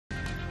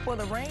Well,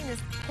 the rain is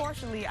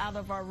partially out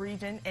of our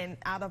region and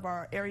out of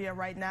our area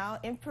right now,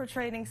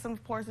 infiltrating some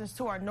portions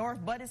to our north,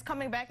 but it's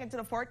coming back into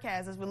the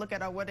forecast as we look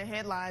at our weather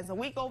headlines. A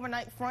weak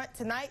overnight front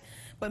tonight,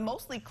 but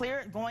mostly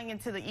clear going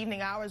into the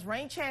evening hours.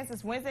 Rain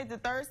chances Wednesday to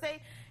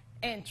Thursday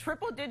and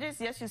triple digits.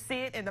 Yes, you see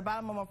it in the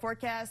bottom of our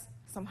forecast.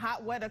 Some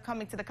hot weather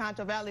coming to the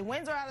Concho Valley.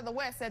 Winds are out of the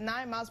west at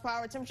 9 miles per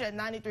hour. Temperature at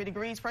 93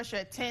 degrees. Pressure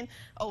at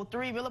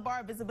 1003.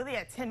 Millibar visibility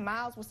at 10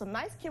 miles with some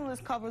nice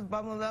cumulus covers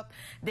bubbling up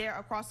there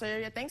across the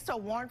area. Thanks to a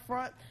warm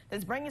front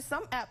that's bringing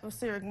some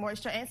atmospheric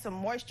moisture and some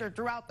moisture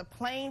throughout the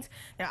plains.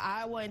 Now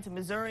Iowa into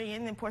Missouri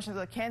and then portions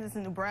of Kansas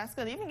and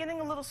Nebraska. Even getting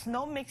a little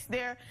snow mix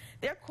there.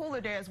 They're cooler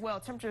there as well.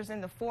 Temperatures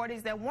in the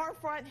 40s. That warm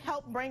front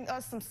helped bring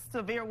us some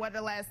severe weather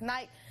last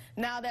night.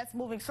 Now that's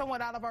moving somewhat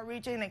out of our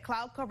region and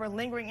cloud cover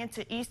lingering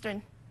into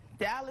eastern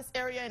Dallas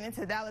area and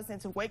into Dallas,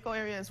 into Waco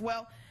area as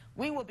well.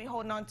 We will be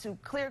holding on to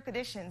clear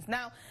conditions.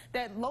 Now,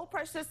 that low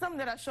pressure system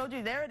that I showed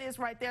you, there it is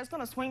right there. It's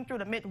going to swing through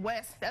the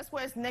Midwest. That's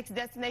where its next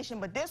destination.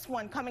 But this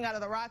one coming out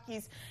of the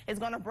Rockies is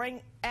going to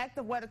bring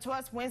active weather to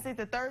us Wednesday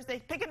to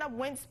Thursday, picking up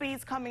wind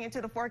speeds coming into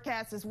the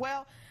forecast as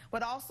well,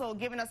 but also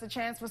giving us a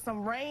chance for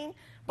some rain.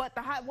 But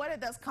the hot weather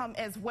does come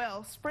as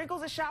well.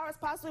 Sprinkles and showers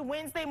possibly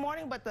Wednesday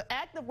morning, but the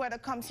active weather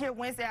comes here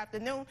Wednesday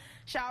afternoon.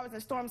 Showers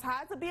and storms.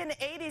 Highs will be in the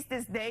 80s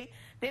this day.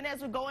 Then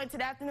as we go into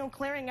the afternoon,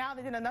 clearing out,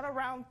 and then another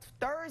round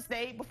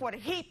Thursday before the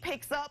heat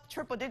picks up.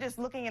 Triple digits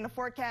looking in the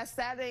forecast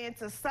Saturday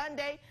into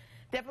Sunday.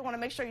 Definitely want to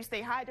make sure you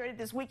stay hydrated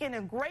this weekend.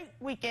 A great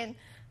weekend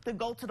to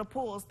go to the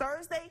pools.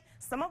 Thursday,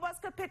 some of us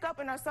could pick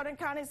up in our southern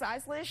counties an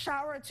isolated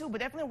shower or two,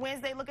 but definitely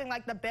Wednesday looking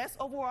like the best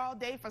overall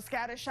day for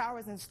scattered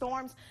showers and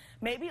storms.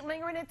 Maybe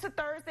lingering into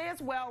Thursday as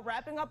well,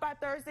 wrapping up by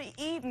Thursday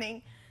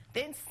evening.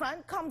 Then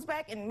sun comes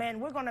back, and man,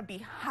 we're going to be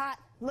hot.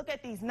 Look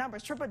at these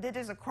numbers, triple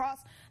digits across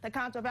the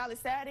Concho Valley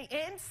Saturday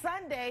and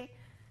Sunday.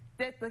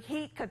 That the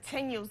heat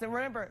continues. And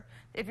remember,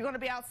 if you're going to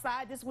be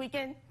outside this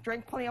weekend,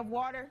 drink plenty of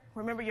water.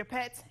 Remember your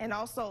pets, and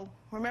also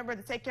remember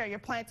to take care of your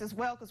plants as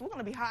well, because we're going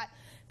to be hot.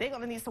 They're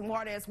going to need some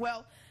water as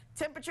well.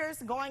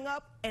 Temperatures going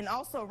up, and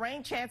also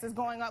rain chances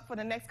going up for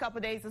the next couple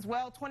of days as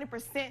well.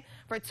 20%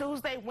 for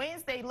Tuesday.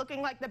 Wednesday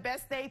looking like the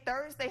best day.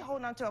 Thursday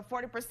holding on to a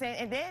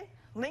 40%, and then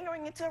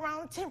lingering into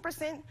around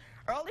 10%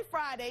 early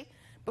Friday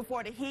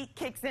before the heat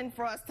kicks in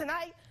for us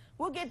tonight.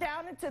 We'll get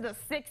down into the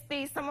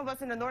 60s. Some of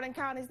us in the northern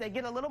counties, they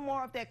get a little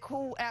more of that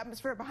cool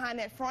atmosphere behind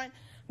that front.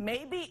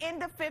 Maybe in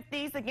the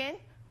 50s again,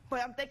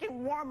 but I'm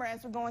thinking warmer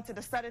as we go into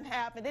the southern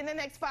half. And then the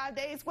next 5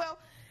 days, well,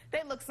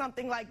 they look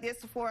something like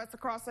this for us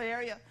across the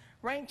area.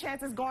 Rain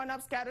chances going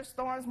up, scattered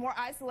storms, more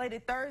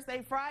isolated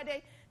Thursday,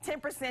 Friday,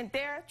 10%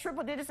 there.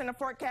 Triple digits in the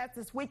forecast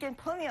this weekend.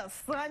 Plenty of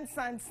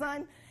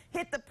sun.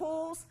 Hit the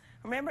pools.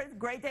 Remember, it's a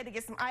great day to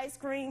get some ice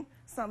cream,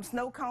 some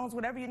snow cones,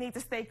 whatever you need to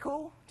stay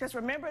cool. Just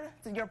remember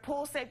your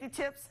pool safety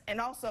tips,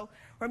 and also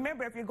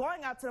remember if you're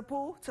going out to the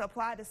pool to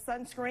apply the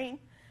sunscreen,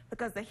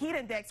 because the heat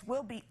index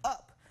will be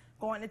up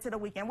going into the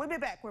weekend. We'll be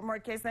back with more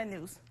KSAN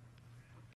News.